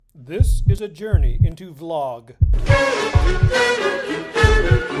This is a journey into vlog. Hey!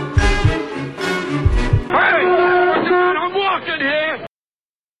 I'm walking here!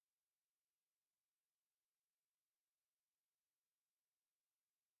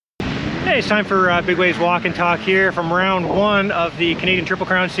 Hey, it's time for Bigwave's Walk and Talk here from round one of the Canadian Triple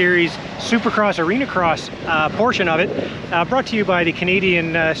Crown Series Supercross Arena Cross portion of it, brought to you by the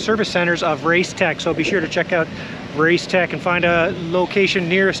Canadian Service Centers of Race Tech. So be sure to check out Race Tech and find a location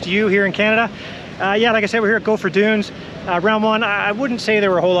nearest you here in Canada. Yeah, like I said, we're here at Gopher Dunes. Round one, I wouldn't say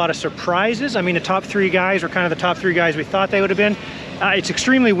there were a whole lot of surprises. I mean, the top three guys were kind of the top three guys we thought they would have been. It's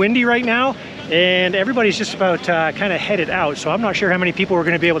extremely windy right now, and everybody's just about kind of headed out. So I'm not sure how many people we're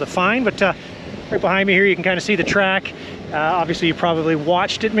going to be able to find, but right behind me here, you can kind of see the track. Obviously, you probably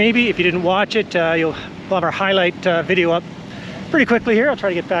watched it maybe. If you didn't watch it, we'll have our highlight video up pretty quickly here. I'll try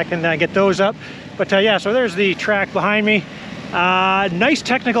to get back and get those up. But yeah, so there's the track behind me. Nice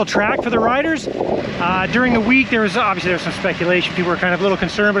technical track for the riders. During the week, there was some speculation. People were kind of a little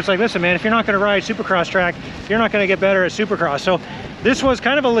concerned, but it's like, listen, man, if you're not going to ride Supercross track, you're not going to get better at Supercross. So this was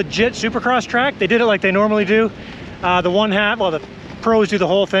kind of a legit Supercross track. They did it like they normally do. The one half, well, the pros do the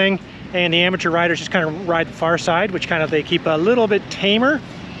whole thing, and the amateur riders just kind of ride the far side, which kind of they keep a little bit tamer.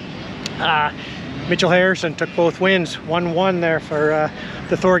 Mitchell Harrison took both wins, 1-1 there for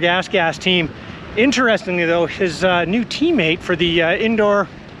the Thor Gas team. Interestingly though, his new teammate for the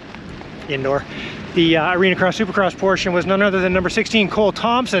the Arena Cross Supercross portion was none other than number 16 Cole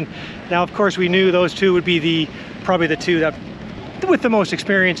Thompson. Now of course we knew those two would be probably the two that with the most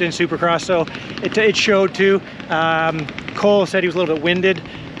experience in Supercross, so it showed too. Cole said he was a little bit winded,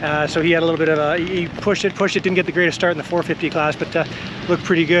 so he had a little bit of he pushed it, didn't get the greatest start in the 450 class, but looked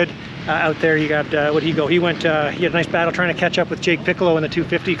pretty good. Out there, he got what'd he go? He went. He had a nice battle trying to catch up with Jake Piccolo in the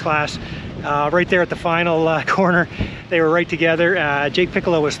 250 class. Right there at the final corner, they were right together. Jake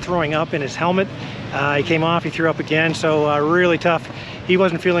Piccolo was throwing up in his helmet. He came off, he threw up again, so really tough. He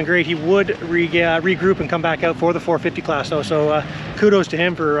wasn't feeling great. He would regroup and come back out for the 450 class though. So kudos to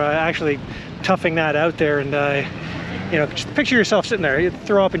him for actually toughing that out there. And you know, just picture yourself sitting there. You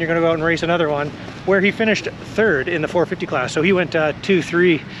throw up and you're going to go out and race another one, where he finished third in the 450 class. So he went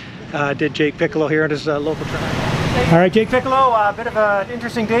 2-3. Did Jake Piccolo here at his local track. All right, Jake Piccolo, a bit of an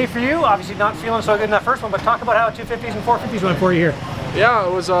interesting day for you. Obviously not feeling so good in that first one, but talk about how 250s and 450s went for you here. Yeah,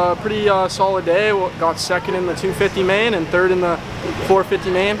 it was a pretty solid day. Got second in the 250 main and third in the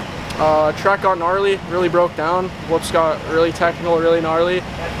 450 main. Track got gnarly, really broke down. Whoops got really technical, really gnarly.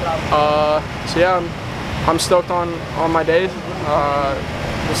 So yeah, I'm stoked on my day.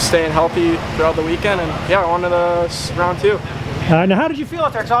 Just staying healthy throughout the weekend, and yeah, on to the round two. Now, how did you feel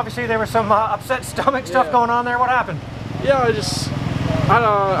out there? Because obviously there was some upset stomach stuff going on there. What happened? Yeah,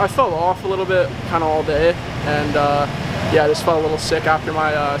 I felt off a little bit kind of all day, and yeah, I just felt a little sick after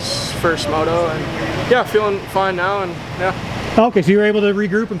my first moto, and yeah, feeling fine now, and yeah. Okay, so you were able to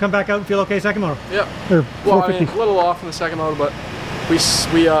regroup and come back out and feel okay second moto? Yeah. Well, I mean, a little off in the second moto, but we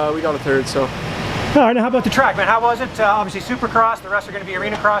got a third, so. All right, now how about the track, man? How was it? Obviously Supercross, the rest are going to be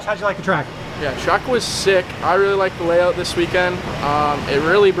Arena Cross. How'd you like the track? Yeah, track was sick. I really liked the layout this weekend. It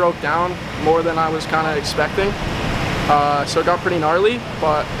really broke down more than I was kind of expecting. So it got pretty gnarly,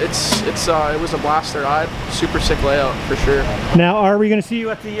 but it was a blaster ride. Super sick layout for sure. Now, are we going to see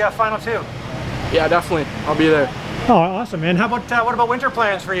you at the final two? Yeah, definitely. I'll be there. Oh, awesome, man. How about what about winter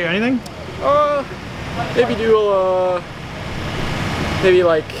plans for you? Anything? Maybe do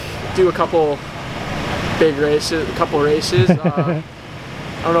a couple big races,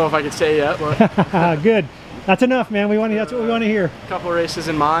 I don't know if I could say yet, but good. That's enough, man. That's what we want to hear. A couple races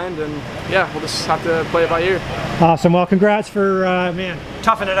in mind, and yeah, we'll just have to play it by ear. Awesome. Well, congrats for man,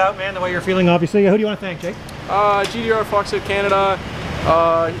 toughing it out, man. The way you're feeling, obviously. Who do you want to thank, Jake? GDR Foxhead Canada.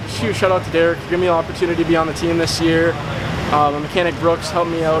 Huge shout out to Derek for giving me the opportunity to be on the team this year. My mechanic Brooks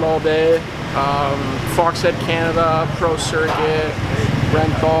helped me out all day. Foxhead Canada, Pro Circuit,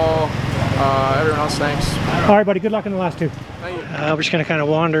 Rempel. Everyone else, thanks. All right, buddy. Good luck in the last two. Thank you. We're just going to kind of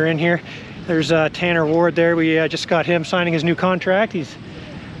wander in here. There's Tanner Ward there. We just got him signing his new contract. He's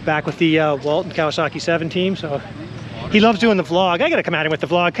back with the Walton Kawasaki 7 team, so he loves doing the vlog. I got to come at him with the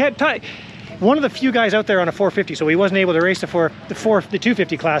vlog. One of the few guys out there on a 450, so he wasn't able to race the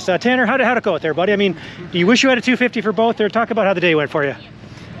 250 class. Tanner, how'd it go out there, buddy? I mean, do you wish you had a 250 for both? Or talk about how the day went for you.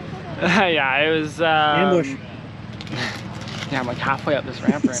 Yeah, it was ambush. Yeah, I'm like halfway up this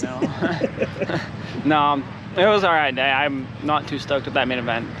ramp right now. No, it was all right day. I'm not too stoked with that main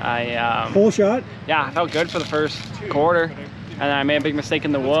event. Full shot? Yeah, I felt good for the first quarter, and then I made a big mistake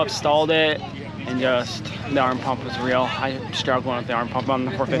in the whoop, stalled it, and just the arm pump was real. I'm struggling with the arm pump on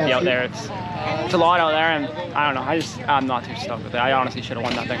the 450 out there. It's a lot out there, and I don't know. I'm not too stoked with it. I honestly should have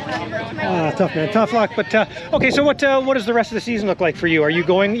won that thing. Tough, man. Tough luck. But okay, so what does the rest of the season look like for you? Are you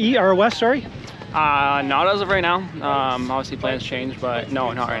going east or west? Sorry. Not as of right now. Obviously plans change, but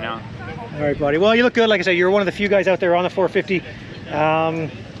no, not right now. All right, buddy. Well, you look good. Like I said, you're one of the few guys out there on the 450.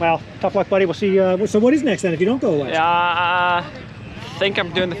 Well, tough luck, buddy. We'll see. So what is next then if you don't go west? Yeah, I think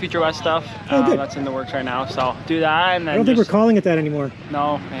I'm doing the Future West stuff. Oh, good. That's in the works right now. So do that, and then I don't think we're calling it that anymore.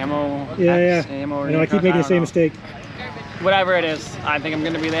 No, ammo. Yeah. Ammo. I keep making the same mistake. Whatever it is, I think I'm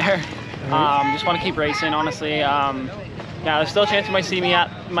going to be there. Right. Just want to keep racing, honestly. Yeah, there's still a chance you might see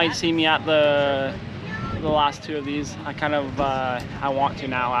me at the last two of these. I kind of I want to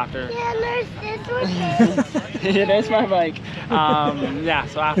now after. Yeah, nurse, this one. It is my bike. Yeah,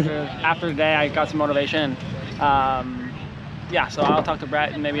 so after the day I got some motivation. Yeah, so I'll talk to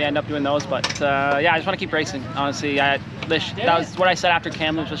Brett and maybe end up doing those. But yeah, I just want to keep racing. Honestly, that was what I said after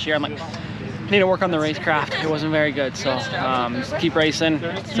Kamloops this year. I'm like, I need to work on the racecraft. It wasn't very good, so just keep racing,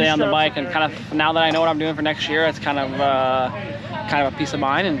 stay on the bike, and kind of now that I know what I'm doing for next year, it's kind of a peace of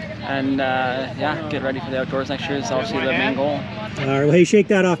mind, and yeah, get ready for the outdoors next year is obviously the main goal. All right, well, hey, shake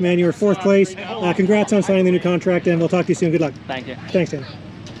that off, man. You were 4th place. Congrats on signing the new contract, and we'll talk to you soon. Good luck. Thank you. Thanks, Dan.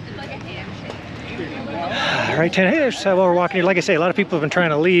 All right, Tanner. Hey, there's while we're walking here. Like I say, a lot of people have been trying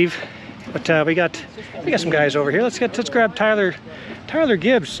to leave, but we got some guys over here. Let's grab Tyler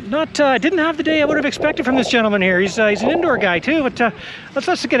Gibbs. Didn't have the day I would have expected from this gentleman here. He's an indoor guy too, but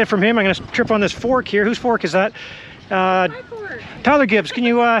let's get it from him. I'm going to trip on this fork here. Whose fork is that? Tyler Gibbs, can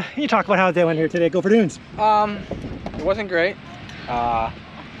you talk about how they went here today? Gopher Dunes. It wasn't great. Yeah,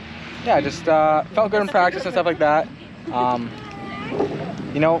 just felt good in practice and stuff like that.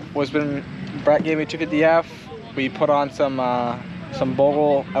 You know, Brett gave me 250F. We put on some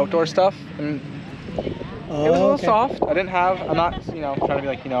Bogle outdoor stuff, and it was a little soft. I'm not, trying to be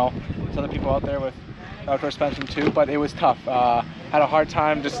like, some other people out there with outdoor suspension too, but it was tough. Had a hard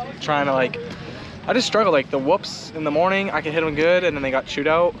time just trying to I just struggled. Like the whoops in the morning, I could hit them good, and then they got chewed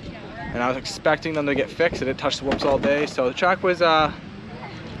out, and I was expecting them to get fixed. I didn't touch the whoops all day, so the track was it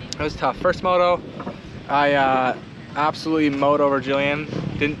was tough. First moto, I absolutely mowed over Julien.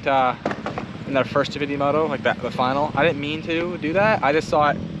 Didn't in that first 250 moto, like the final. I didn't mean to do that. I just saw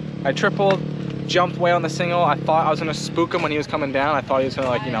it. I tripled, jumped way on the single. I thought I was gonna spook him when he was coming down. I thought he was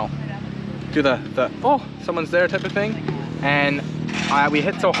gonna do the oh, someone's there type of thing, and we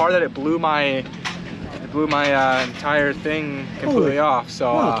hit so hard that it blew my entire thing completely off.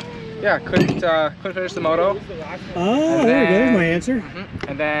 So yeah, couldn't finish the moto. Oh, there's my answer.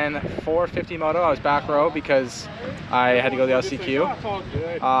 And then 450 moto, I was back row because I had to go to the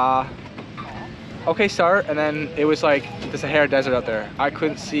LCQ. Okay start, and then it was like the Sahara Desert out there. I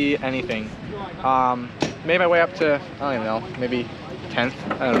couldn't see anything. Made my way up to, I don't even know, maybe 10th,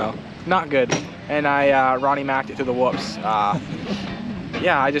 I don't know. Not good. And I Ronnie Macked it through the whoops.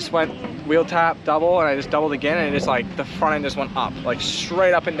 Yeah, I just went wheel tap, double, and I just doubled again, and it just the front end just went up,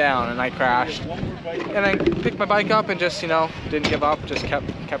 straight up and down, and I crashed. And then picked my bike up and just, didn't give up, just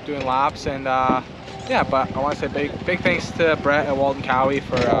kept doing laps, and yeah, but I want to say big thanks to Brett and Walden Cowie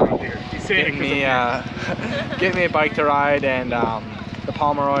for getting me a bike to ride, and the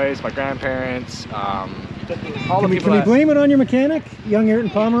Pomeroys, my grandparents, all the people. Can we blame it on your mechanic, young Ayrton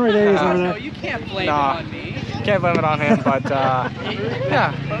Pomeroy? There he is over there. No, you can't blame it on me. Can't blame it on him, but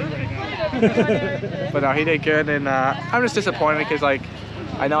yeah. But no, he did good, and I'm just disappointed because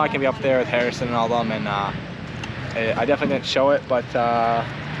I know I can be up there with Harrison and all them, and I definitely didn't show it, but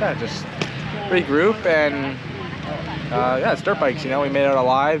yeah, just regroup, and yeah, it's dirt bikes, we made it out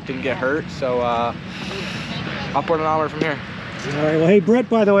alive, didn't get hurt, so upward and onward from here. All right, well, hey, Brett,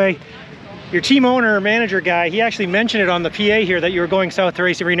 by the way, your team owner or manager guy, he actually mentioned it on the PA here that you were going south to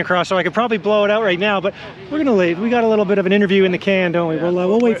race Arena Cross, so I could probably blow it out right now, but we're gonna leave. We got a little bit of an interview in the can, don't we? Yeah.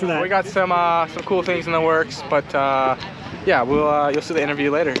 We'll wait for that. We got some cool things in the works, but yeah, you'll see the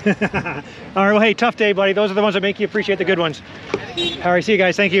interview later. All right, well, hey, tough day, buddy. Those are the ones that make you appreciate the good ones. All right, see you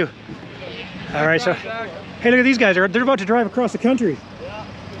guys. Thank you. All right, so hey, look at these guys. They're about to drive across the country.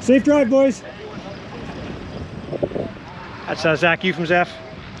 Safe drive, boys. That's Zach Yu from Zeph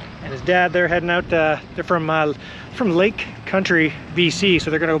and his dad. They're heading out. They're from Lake Country, BC, so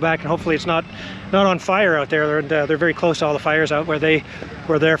they're going to go back, and hopefully it's not on fire out there. They're very close to all the fires out where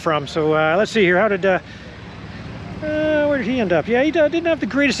they're from. So let's see here. How did where did he end up? Yeah, he didn't have the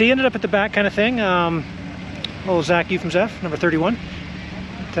greatest. He ended up at the back, kind of thing. Old Zach Yu from Zeph, number 31.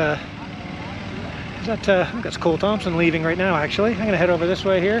 I think that's Cole Thompson leaving right now, actually. I'm going to head over this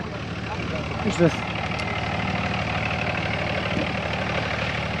way here. Here's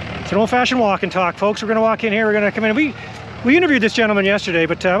It's an old-fashioned walk and talk, folks. We're going to walk in here. We're going to come in. We interviewed this gentleman yesterday,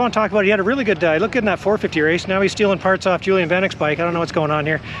 but I want to talk about it. He had a really good he looked good in that 450 race. Now he's stealing parts off Julien Benek's bike. I don't know what's going on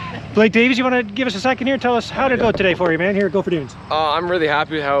here. Blake Davies, you want to give us a second here? Tell us how did it go today for you, man, here at Gopher Dunes? I'm really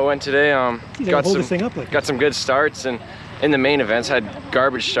happy with how it went today. Got hold this thing up like got some good starts, and in the main events had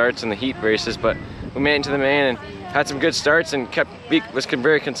garbage starts in the heat races, but we made it into the main and had some good starts and was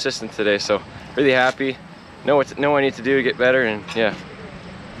very consistent today. So really happy. Know what I need to do to get better, and yeah.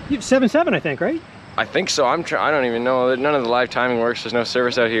 You have 7.7, I think, right? I think so. I don't even know. None of the live timing works. There's no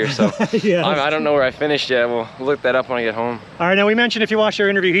service out here, so yeah, I don't know where I finished yet. We'll look that up when I get home. All right, now we mentioned, if you watched our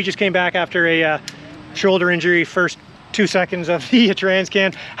interview, he just came back after a shoulder injury, first 2 seconds of the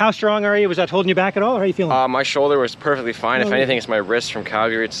Transcan. How strong are you? Was that holding you back at all, or how are you feeling? My shoulder was perfectly fine. If anything, it's my wrist from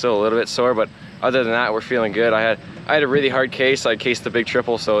Calgary. It's still a little bit sore, but other than that, we're feeling good. I had a really hard case. I cased the big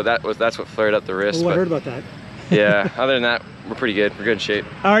triple, so that's what flared up the wrist. Oh, I heard about that. Yeah, other than that, we're pretty good. We're good in shape.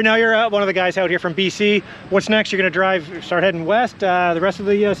 All right, now you're one of the guys out here from BC. What's next? You're going to start heading west the rest of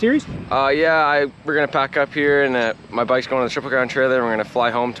the series? Yeah, we're going to pack up here, and my bike's going to the Triple Crown trailer, and we're going to fly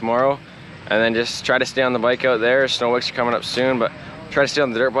home tomorrow, and then just try to stay on the bike out there. Snow weeks are coming up soon, but try to stay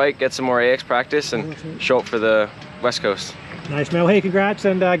on the dirt bike, get some more AX practice, and show up for the West Coast. Nice, Mel. Hey, congrats,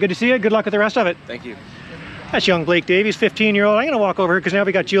 and good to see you. Good luck with the rest of it. Thank you. That's young Blake Davies, 15-year-old. I'm going to walk over here because now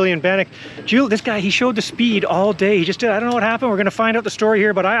we got Julien Benek. This guy, he showed the speed all day. He just did. I don't know what happened. We're going to find out the story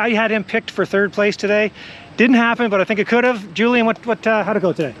here, but I had him picked for 3rd place today. Didn't happen, but I think it could have. Julien, how'd it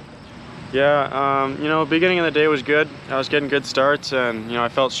go today? Yeah, you know, beginning of the day was good. I was getting good starts, and you know, I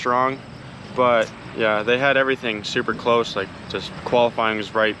felt strong. But yeah, they had everything super close. Like, just qualifying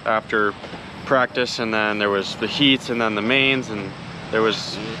was right after practice, and then there was the heats, and then the mains, and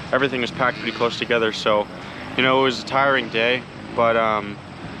everything was packed pretty close together. So, you know, it was a tiring day, but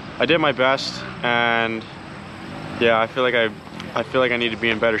I did my best, and yeah, I feel like I need to be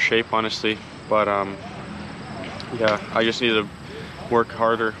in better shape, honestly. But yeah, I just need to work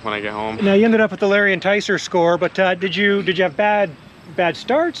harder when I get home. Now you ended up with the Larry and Tyser score, but did you have bad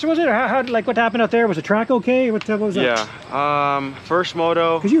starts? Was it? Or how like what happened out there? Was the track okay? What was that? Yeah, first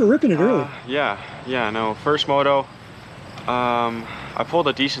moto. Because you were ripping it early. No, first moto. I pulled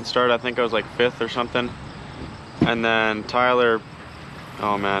a decent start. I think I was like 5th or something. And then Tyler,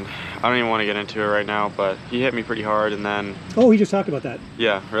 oh man, I don't even want to get into it right now, but he hit me pretty hard, and then... Oh, he just talked about that.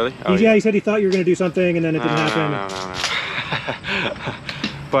 Yeah, really? Oh, yeah, he said he thought you were going to do something, and then it didn't happen.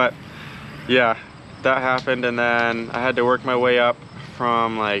 No. But yeah, that happened, and then I had to work my way up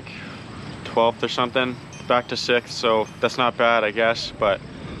from like 12th or something back to 6th, so that's not bad, I guess. But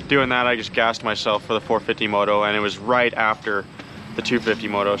doing that, I just gassed myself for the 450 moto, and it was right after the 250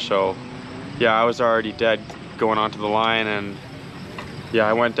 moto, so yeah, I was already dead going onto the line. And yeah,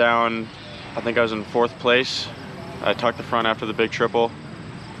 I went down, I think I was in 4th place. I tucked the front after the big triple,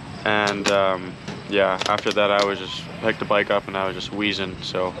 and yeah, after that I was just picked the bike up and I was just wheezing,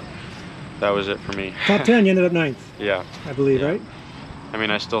 so that was it for me. Top 10, you ended up 9th. Yeah. I believe, yeah. Right? I mean,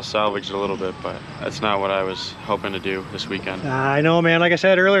 I still salvaged a little bit, but that's not what I was hoping to do this weekend. I know, man. Like I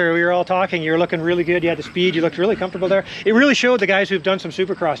said earlier, we were all talking. You were looking really good. You had the speed. You looked really comfortable there. It really showed the guys who've done some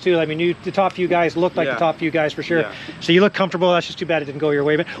Supercross, too. I mean, the top few guys looked like the top few guys for sure. Yeah. So you look comfortable. That's just too bad it didn't go your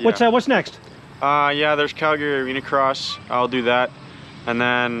way. But what's next? Yeah, there's Calgary Arena Cross. I'll do that. And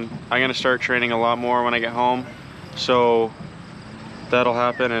then I'm going to start training a lot more when I get home. So that'll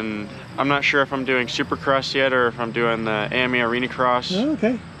happen. And I'm not sure if I'm doing Supercross yet or if I'm doing the AMA Arena Cross. Oh,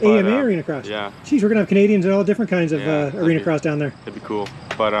 okay. AMA Arena Cross. Yeah. Geez, we're going to have Canadians and all different kinds of Arena Cross down there. That'd be cool.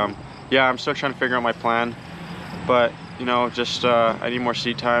 But yeah, I'm still trying to figure out my plan. But, you know, just I need more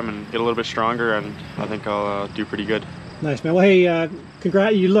seat time and get a little bit stronger, and I think I'll do pretty good. Nice, man. Well, hey,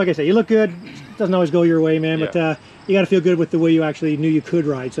 congrats. Like I said, you look good. Doesn't always go your way, man, but you got to feel good with the way you actually knew you could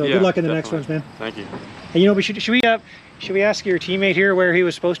ride. So good luck in the next ones, man. Thank you. And you know, should we ask your teammate here where he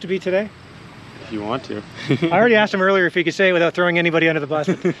was supposed to be today? If you want to. I already asked him earlier if he could say it without throwing anybody under the bus.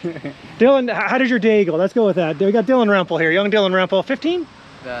 Dylan, how did your day go? Let's go with that. We got Dylan Rempel here, young Dylan Rempel, 15?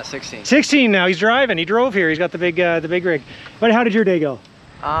 16. 16 now. He's driving. He drove here. He's got the big rig. But how did your day go?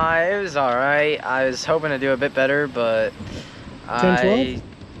 It was all right. I was hoping to do a bit better, but 10, 12?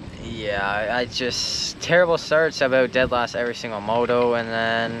 Yeah, I just terrible starts. About dead last every single moto, and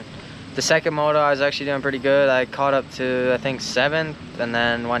then the second moto I was actually doing pretty good. I caught up to I think 7th, and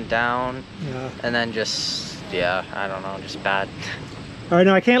then went down, and then just I don't know, just bad. All right,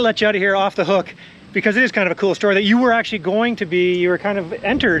 now I can't let you out of here off the hook, because it is kind of a cool story that you were actually you were kind of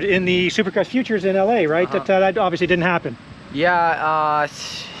entered in the Supercross Futures in LA, right? That obviously didn't happen. Yeah,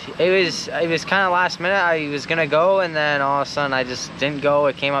 it was kind of last minute. I was gonna go, and then all of a sudden I just didn't go.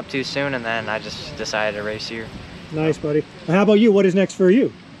 It came up too soon, and then I just decided to race here. Nice, buddy. Well, how about you? What is next for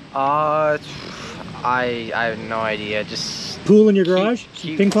you? I have no idea. Just pool in your garage?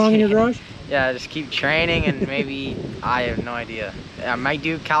 Ping pong in your garage? Yeah, just keep training and maybe I have no idea. I might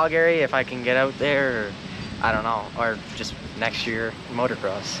do Calgary if I can get out there, or I don't know, or just next year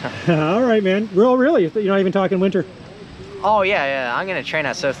motocross. All right, man. Really? You're not even talking winter? Oh yeah. I'm gonna train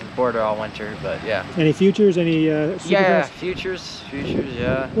at south of the border all winter, but yeah. Any futures? Any Supercross? Yeah, futures.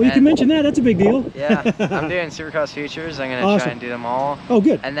 Yeah. Well, you can mention that. That's a big deal. Yeah, I'm doing Supercross futures. I'm gonna try and do them all. Oh,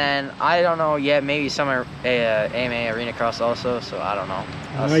 good. And then I don't know yet. Maybe some are AMA Arena Cross also. So I don't know.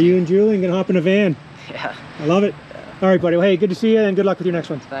 Are you and Julien gonna hop in a van? Yeah. I love it. Yeah. All right, buddy. Well, hey, good to see you, and good luck with your next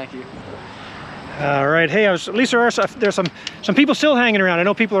one. Thank you. All right. Hey, at least there's some people still hanging around. I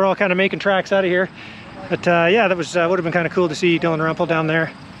know people are all kind of making tracks out of here. But yeah, that was would have been kind of cool to see Dylan Rempel down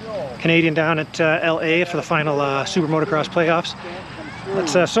there, Canadian down at LA for the final Super Motocross playoffs.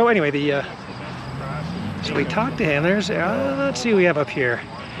 So anyway, so we talked to him. There's let's see who we have up here.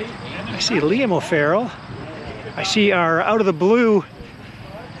 I see Liam O'Farrell. I see our Out of the Blue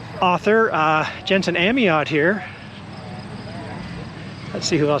author Jensen Amyotte here. Let's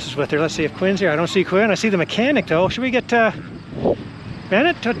see who else is with her. Let's see if Quinn's here. I don't see Quinn. I see the mechanic though. Should we get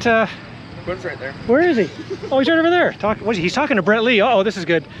Bennett? Quinn's right there. Where is he? Oh, he's right over there. He's talking to Brett Lee. Oh, this is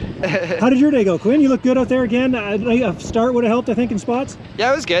good. How did your day go, Quinn? You look good out there again. A start would have helped, I think, in spots.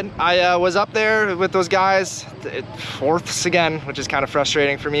 Yeah, it was good. I was up there with those guys, fourths again, which is kind of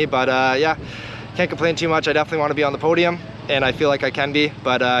frustrating for me. But yeah, can't complain too much. I definitely want to be on the podium, and I feel like I can be.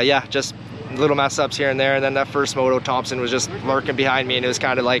 But yeah, just little mess ups here and there. And then that first moto, Thompson was just lurking behind me, and it was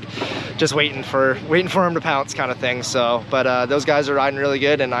kind of like just waiting for him to pounce kind of thing. So, but those guys are riding really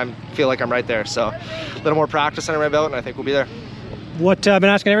good, and I feel like I'm right there. So a little more practice under my belt, and I think we'll be there. What I've been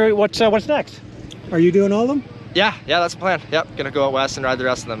asking everybody, what's next? Are you doing all of them? Yeah, that's the plan. Yep, gonna go out west and ride the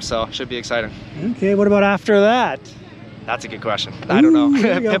rest of them. So should be exciting. Okay, what about after that? That's a good question. I don't know.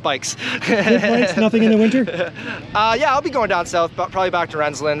 Pit bikes. Pit bikes? Nothing in the winter? Yeah, I'll be going down south, but probably back to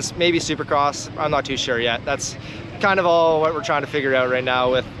Rensland's, maybe Supercross. I'm not too sure yet. That's kind of all what we're trying to figure out right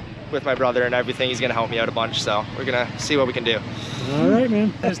now with my brother and everything. He's gonna help me out a bunch, so we're gonna see what we can do. All right,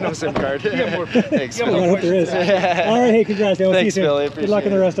 man. There's no SIM card. Thanks. I hope there is. All right, hey, congrats. We'll Thanks, see you soon. Billy. Good luck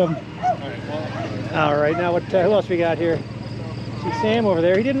in the rest of them. All right, now who else we got here? See Sam over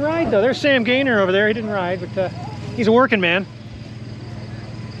there. He didn't ride though. There's Sam Gaynor over there. He didn't ride, but he's a working man.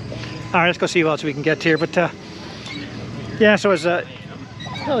 All right, let's go see who else we can get here. But yeah, so as oh,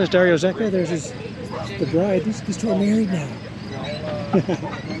 there's Dario Zecca. There's the bride. These two are married now.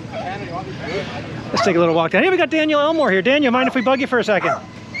 Let's take a little walk down. Hey, we got Daniel Elmore here. Daniel, mind if we bug you for a second?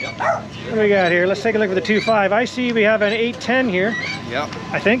 What do we got here? Let's take a look at the 2.5. I see we have an 810 here. Yep.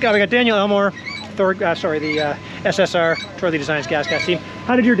 I think we got Daniel Elmore. The SSR Troy Designs Gas team.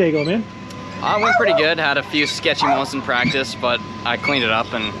 How did your day go, man? I went pretty good. Had a few sketchy moments in practice, but I cleaned it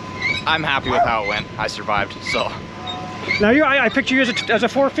up, and I'm happy with how it went. I survived, so. Now I picture you as a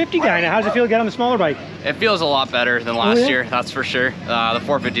 450 guy. Now, how does it feel to get on the smaller bike? It feels a lot better than last year, that's for sure. The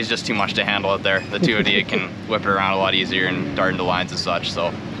 450 is just too much to handle out there. The 280 can whip it around a lot easier and dart into lines and such,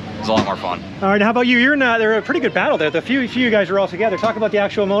 so it's a lot more fun. All right, now how about you? You're in they're a pretty good battle there. The few you guys are all together. Talk about the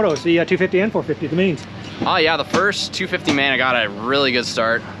actual motos, the 250 and 450, the mains. Oh yeah, the first 250 main, I got a really good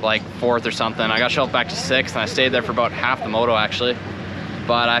start, like 4th or something. I got shelved back to 6th, and I stayed there for about half the moto actually.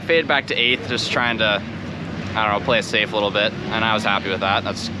 But I faded back to 8th, just trying to, I don't know, play it safe a little bit, and I was happy with that.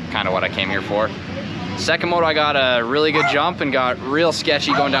 That's kind of what I came here for. Second moto, I got a really good jump and got real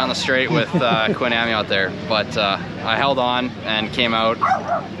sketchy going down the straight with Quinn Amyotte there. But I held on and came out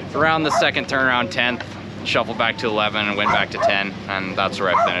around the second turnaround 10th, shuffled back to 11 and went back to 10, and that's where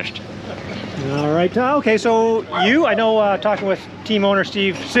I finished. All right, okay, so I know talking with team owner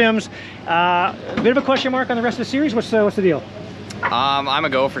Steve Sims, a bit of a question mark on the rest of the series. What's the deal? I'm a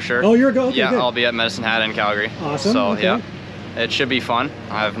go for sure. Oh, you're a go? Okay, yeah, good. I'll be at Medicine Hat in Calgary. Awesome. So okay. yeah, it should be fun.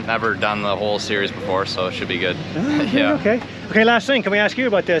 I've never done the whole series before, so it should be good. Yeah. Okay, last thing, can we ask you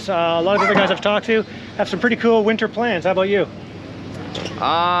about this? A lot of other guys I've talked to have some pretty cool winter plans. How about you?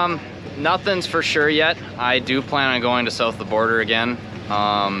 Nothing's for sure yet. I do plan on going to south of the border again.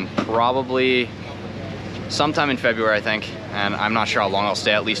 Probably sometime in February, I think. And I'm not sure how long I'll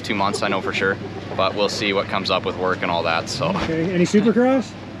stay, at least 2 months, I know for sure. But we'll see what comes up with work and all that, so. Okay, any Supercross?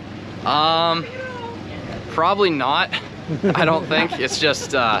 Probably not, I don't think. It's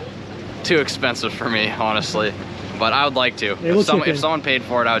just too expensive for me, honestly. But I would like to. If someone paid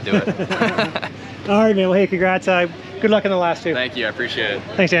for it, I would do it. All right, man, well, hey, congrats. Good luck in the last two. Thank you, I appreciate it.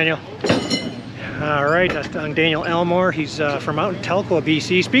 Thanks, Daniel. All right, that's Daniel Elmore. He's from out in Telkwa,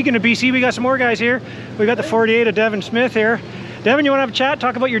 BC. Speaking of BC, we got some more guys here. We got the 48 of Devyn Smith here. Devyn, you want to have a chat,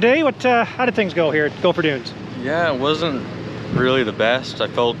 talk about your day? How did things go here at Gopher Dunes? Yeah, it wasn't really the best. I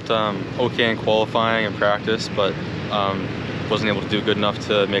felt okay in qualifying and practice, but wasn't able to do good enough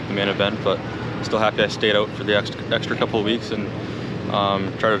to make the main event. But still happy I stayed out for the extra couple of weeks and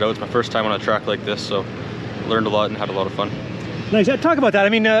tried it out. It's my first time on a track like this, so learned a lot and had a lot of fun. Nice. Talk about that. I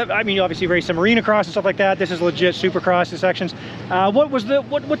mean, you obviously raced some arena cross and stuff like that. This is legit Supercross in sections.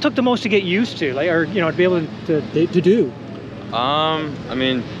 What took the most to get used to, like, or to be able to do? I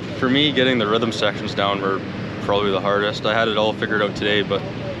mean, for me, getting the rhythm sections down were probably the hardest. I had it all figured out today, but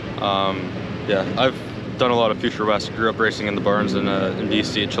yeah, I've done a lot of Future West. Grew up racing in the barns in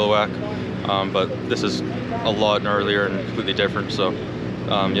BC at Chilliwack, but this is a lot gnarlier and completely different. So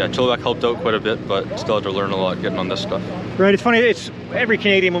yeah, Chilliwack helped out quite a bit, but still had to learn a lot getting on this stuff. Right, it's funny, it's every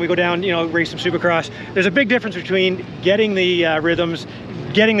Canadian when we go down, race some Supercross, there's a big difference between getting the rhythms,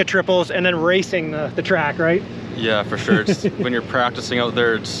 getting the triples, and then racing the track, right? Yeah, for sure. It's, when you're practicing out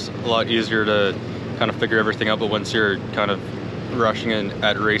there, it's a lot easier to kind of figure everything out, but once you're kind of rushing in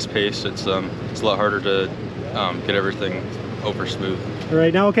at race pace, it's a lot harder to get everything over smooth.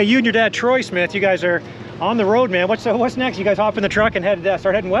 Right, now, okay, you and your dad, Troy Smith, you guys are on the road, man. What's next? You guys hop in the truck and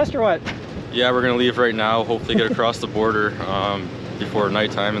start heading west, or what? Yeah, we're gonna leave right now. Hopefully get across the border before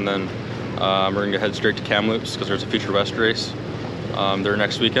nighttime, and then we're gonna head straight to Kamloops because there's a Future West race there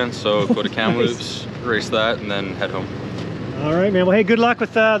next weekend. So go to Kamloops, race that, and then head home. All right, man. Well, hey, good luck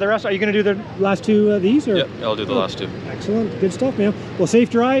with the rest. Are you gonna do the last two of these? Or? Yep, I'll do the last two. Excellent, good stuff, man. Well, safe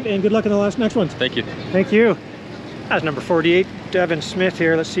drive and good luck in the next ones. Thank you. Thank you. That's number 48, Devyn Smith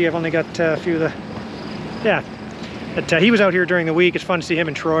here. Let's see. I've only got a few of the. Yeah, but, he was out here during the week. It's fun to see him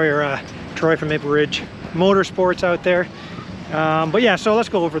and Troy, or Troy from Maple Ridge Motorsports out there. But yeah, so let's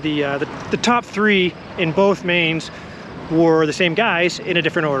go over the top three in both mains were the same guys in a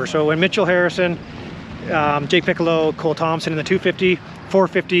different order. So when Mitchell Harrison, Jake Piccolo, Cole Thompson in the 250,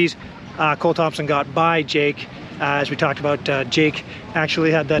 450s, Cole Thompson got by Jake. As we talked about, Jake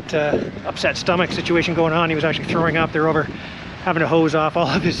actually had that upset stomach situation going on. He was actually throwing up. They're over having to hose off all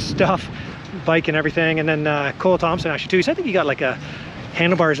of his stuff, bike and everything. And then Cole Thompson actually too. I think he got like a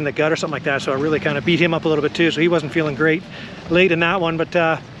handlebars in the gut or something like that, so it really kind of beat him up a little bit too, so he wasn't feeling great late in that one, but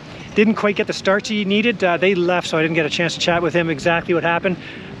didn't quite get the starts he needed. They left, so I didn't get a chance to chat with him exactly what happened.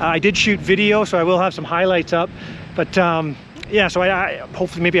 I did shoot video, so I will have some highlights up, but yeah, so I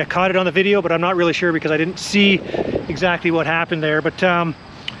hopefully maybe I caught it on the video, but I'm not really sure because I didn't see exactly what happened there. But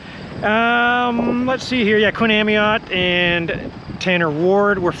let's see here. Yeah, Quinn Amyotte and Tanner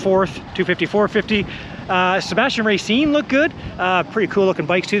Ward were fourth, 250, 450. Sebastian Racine looked good. Pretty cool looking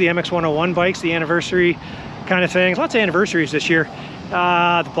bikes too, the MX-101 bikes, the anniversary kind of things. Lots of anniversaries this year.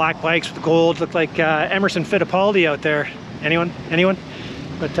 The black bikes with the gold looked like Emerson Fittipaldi out there. Anyone?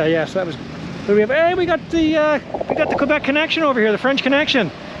 But yeah, so that was. So we have. Hey, we got the Quebec connection over here, the French connection.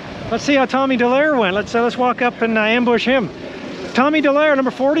 Let's see how Tommy Dallaire went. Let's walk up and ambush him. Tommy Dallaire,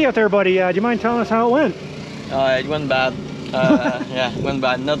 number 40 out there, buddy. Do you mind telling us how it went? It went bad. Yeah, it went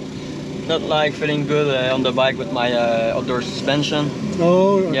bad. Not like feeling good on the bike with my outdoor suspension.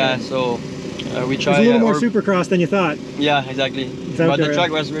 Oh, okay. Yeah, so we tried. It's a little more Supercross than you thought. Yeah, exactly. But the track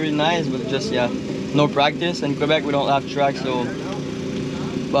was really nice, but just no practice. In Quebec we don't have track, so.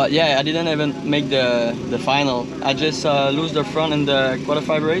 But yeah, I didn't even make the final. I just lose the front in the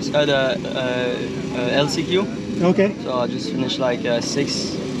qualified race, the LCQ. Okay. So I just finished like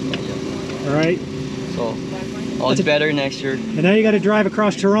 6th. All right. So. It's better next year. And now you got to drive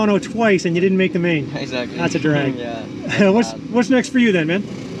across Toronto twice, and you didn't make the main. Exactly. That's a drag. Yeah. What's next for you then, man?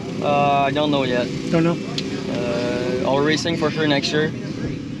 I don't know yet. Don't know. All racing for sure next year.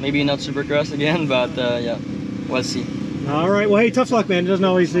 Maybe not Supercross again, but yeah, we'll see. All right. Well, hey, tough luck, man. It doesn't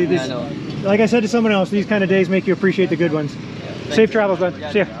always. I know. Like I said to someone else, these kind of days make you appreciate the good ones. Yeah, safe travels, man.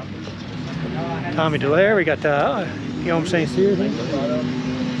 See ya. Tommy Dallaire. We got Guillaume St. Cyr.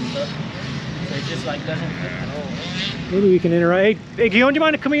 Just like doesn't fit at all. Maybe we can interrupt. Hey, Guillaume, do you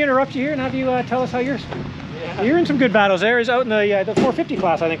mind if we interrupt you here and have you tell us how you're in some good battles there. Is out in the 450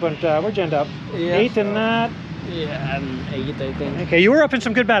 class, I think. Where'd you end up? Yeah. 8th in that. Yeah, I'm 8th, I think. Okay, you were up in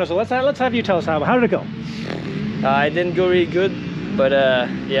some good battles. So let's have you tell us how did it go? It didn't go really good, but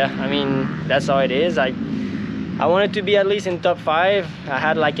yeah, I mean that's how it is. I wanted to be at least in top 5. I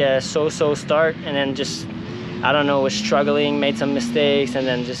had like a so-so start, and then just I don't know, was struggling, made some mistakes, and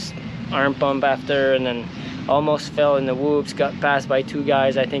then just arm pump after, and then almost fell in the whoops, got passed by 2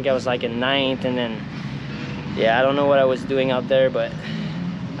 guys. I think I was like in 9th, and then yeah, I don't know what I was doing out there, but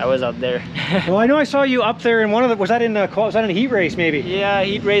I was out there. Well, I know I saw you up there in one of the, was that in a heat race maybe? Yeah,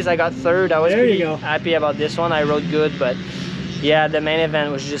 heat race I got 3rd. I was pretty happy about this one. I rode good, but yeah, the main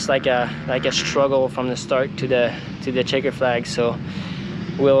event was just like a struggle from the start to the checker flag. So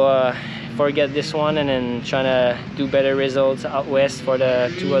we'll forget this one and then trying to do better results out west for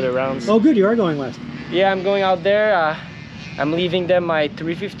the 2 other rounds. Oh, good, you are going west. Yeah, I'm going out there. I'm leaving them my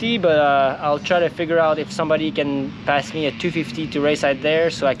 350, but I'll try to figure out if somebody can pass me a 250 to race out there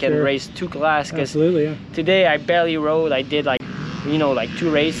so I can race 2 classes. Absolutely, yeah. Today I barely rode. I did like, you know, like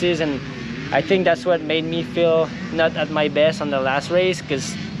 2 races, and I think that's what made me feel not at my best on the last race,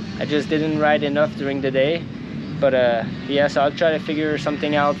 because I just didn't ride enough during the day. But yeah, so I'll try to figure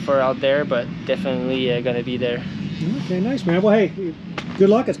something out for out there, but definitely gonna be there. Okay, nice, man. Well, hey, good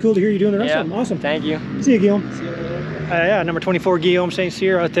luck. It's cool to hear you doing the rest of them. Awesome. Thank you. See you, Guillaume. See you. Yeah, number 24, Guillaume St.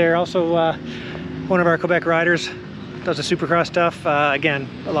 Cyr out there. Also one of our Quebec riders. Does the Supercross stuff. Again,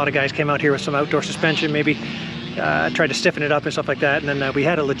 a lot of guys came out here with some outdoor suspension, maybe tried to stiffen it up and stuff like that. And then we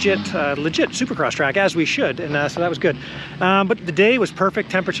had a legit Supercross track, as we should. And so that was good. But the day was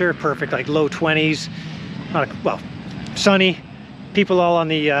perfect. Temperature, perfect, like low 20s. Well, sunny. People all on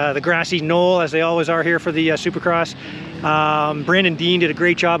the grassy knoll, as they always are here for the Supercross. Brandon Dean did a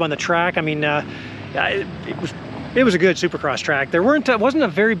great job on the track. I mean, it was a good Supercross track. There wasn't a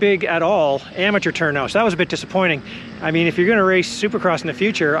very big at all amateur turnout, so that was a bit disappointing. I mean, if you're going to race Supercross in the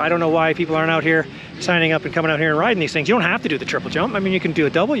future, I don't know why people aren't out here signing up and coming out here and riding these things. You don't have to do the triple jump. I mean, you can do a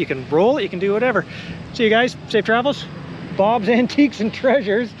double, you can roll it, you can do whatever. See you guys. Safe travels. Bob's Antiques and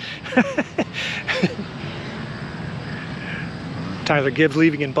Treasures. Tyler Gibbs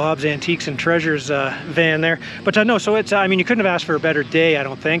leaving in Bob's Antiques and Treasures van there. But no, so it's, I mean, you couldn't have asked for a better day, I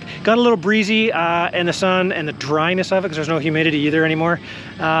don't think. Got a little breezy in the sun and the dryness of it, because there's no humidity either anymore.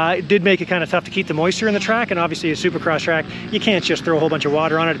 It did make it kind of tough to keep the moisture in the track, and obviously a Supercross track, you can't just throw a whole bunch of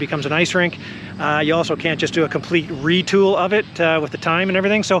water on it, it becomes an ice rink. You also can't just do a complete retool of it with the time and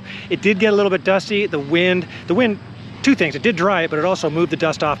everything. So it did get a little bit dusty. The wind, two things, it did dry it, but it also moved the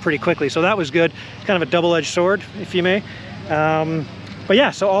dust off pretty quickly. So that was good. It's kind of a double-edged sword, if you may. But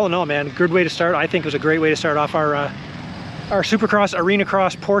yeah, so all in all, man, good way to start. I think it was a great way to start off our Supercross Arena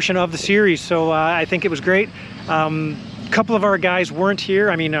Cross portion of the series. So I think it was great. A couple of our guys weren't here.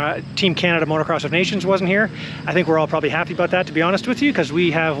 I mean, Team Canada Motocross of Nations wasn't here. I think we're all probably happy about that, to be honest with you, because we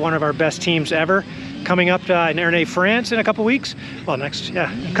have one of our best teams ever coming up in Ernée, France in a couple weeks. Well,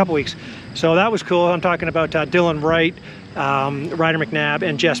 a couple weeks. So that was cool. I'm talking about Dylan Wright, Ryder McNabb,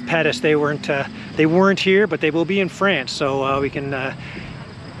 and Jess Pettis. They weren't here, but they will be in France, so we can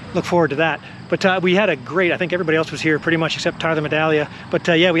look forward to that. But we had a great, I think everybody else was here pretty much except Tyler Medaglia. But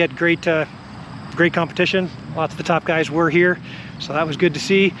yeah, we had great competition. Lots of the top guys were here, so that was good to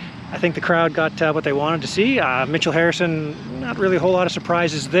see. I think the crowd got what they wanted to see. Mitchell Harrison, not really a whole lot of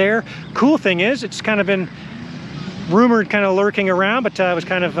surprises there. Cool thing is, it's kind of been rumored, kind of lurking around, but it was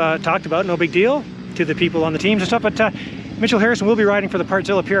kind of talked about, no big deal to the people on the teams and stuff. But Mitchell Harrison will be riding for the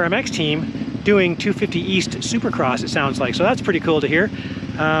Partzilla PRMX team, doing 250 East Supercross, it sounds like. So that's pretty cool to hear.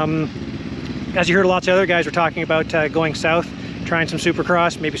 As you heard, lots of other guys were talking about going south, trying some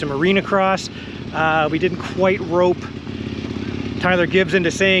Supercross, maybe some Arena Cross. We didn't quite rope Tyler Gibbs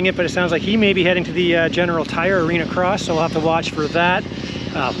into saying it, but it sounds like he may be heading to the General Tire Arena Cross, so we'll have to watch for that.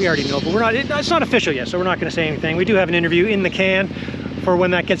 We already know, but it's not official yet, so we're not going to say anything. We do have an interview in the can for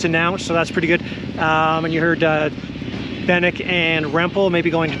when that gets announced, so that's pretty good. And you heard Benek and Rempel maybe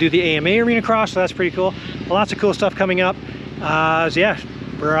going to do the AMA Arena Cross, so that's pretty cool. Lots of cool stuff coming up. So yeah,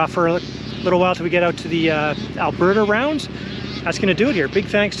 we're off for a little while till we get out to the Alberta rounds. That's going to do it here. Big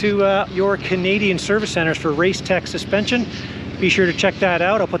thanks to your Canadian Service Centers for Race Tech Suspension. Be sure to check that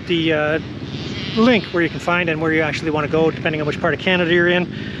out. I'll put the link where you can find and where you actually want to go, depending on which part of Canada you're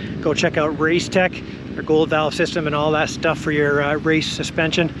in. Go check out Race Tech, their gold valve system and all that stuff for your race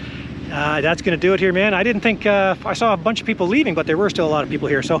suspension. That's going to do it here, man. I didn't think, I saw a bunch of people leaving, but there were still a lot of people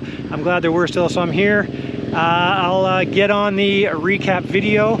here, so I'm glad there were still some here. I'll get on the recap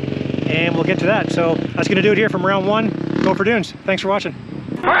video and we'll get to that. So that's going to do it here from round one. Gopher Dunes. Thanks for watching.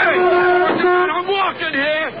 Hey, I'm walking here.